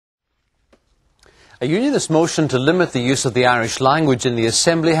A unionist motion to limit the use of the Irish language in the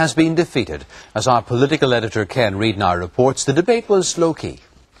Assembly has been defeated. As our political editor Ken Reid now reports, the debate was low-key.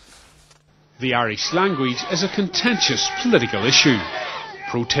 The Irish language is a contentious political issue.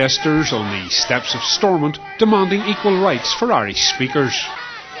 Protesters on the steps of Stormont demanding equal rights for Irish speakers.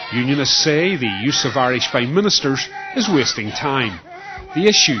 Unionists say the use of Irish by ministers is wasting time. The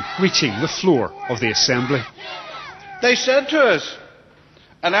issue reaching the floor of the Assembly. They said to us,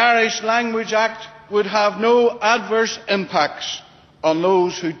 an Irish Language Act would have no adverse impacts on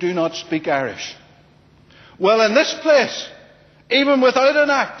those who do not speak Irish. Well, in this place, even without an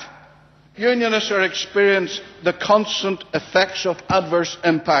act, unionists are experiencing the constant effects of adverse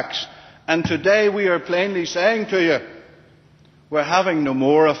impacts. And today we are plainly saying to you, we're having no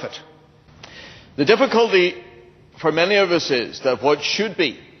more of it. The difficulty for many of us is that what should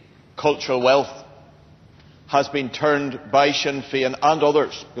be cultural wealth has been turned by Sinn Féin and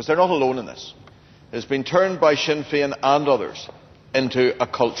others, because they're not alone in this, has been turned by Sinn Féin and others into a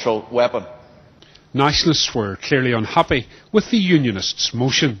cultural weapon. Nationalists were clearly unhappy with the Unionists'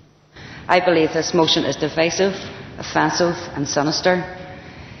 motion. I believe this motion is divisive, offensive and sinister.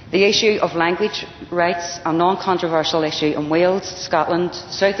 The issue of language rights, a non-controversial issue in Wales, Scotland,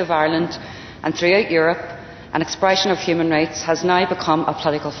 south of Ireland and throughout Europe, an expression of human rights, has now become a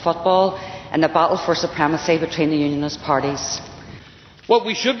political football in the battle for supremacy between the unionist parties. What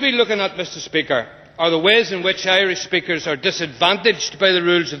we should be looking at, Mr. Speaker, are the ways in which Irish speakers are disadvantaged by the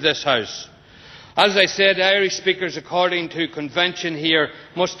rules of this House. As I said, Irish speakers, according to convention here,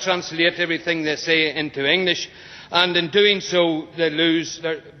 must translate everything they say into English, and in doing so they lose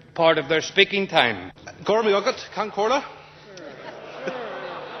part of their speaking time.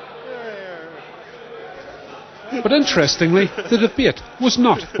 But interestingly, the debate was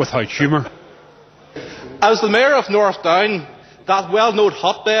not without humour. As the Mayor of North Down, that well-known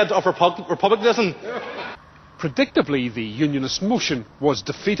hotbed of republicanism. Predictably, the Unionist motion was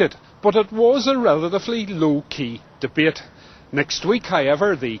defeated, but it was a relatively low-key debate. Next week,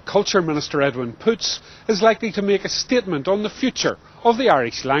 however, the Culture Minister Edwin Poots is likely to make a statement on the future of the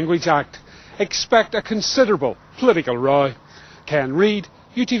Irish Language Act. Expect a considerable political row. Ken Reid,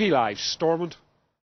 UTV Live, Stormont.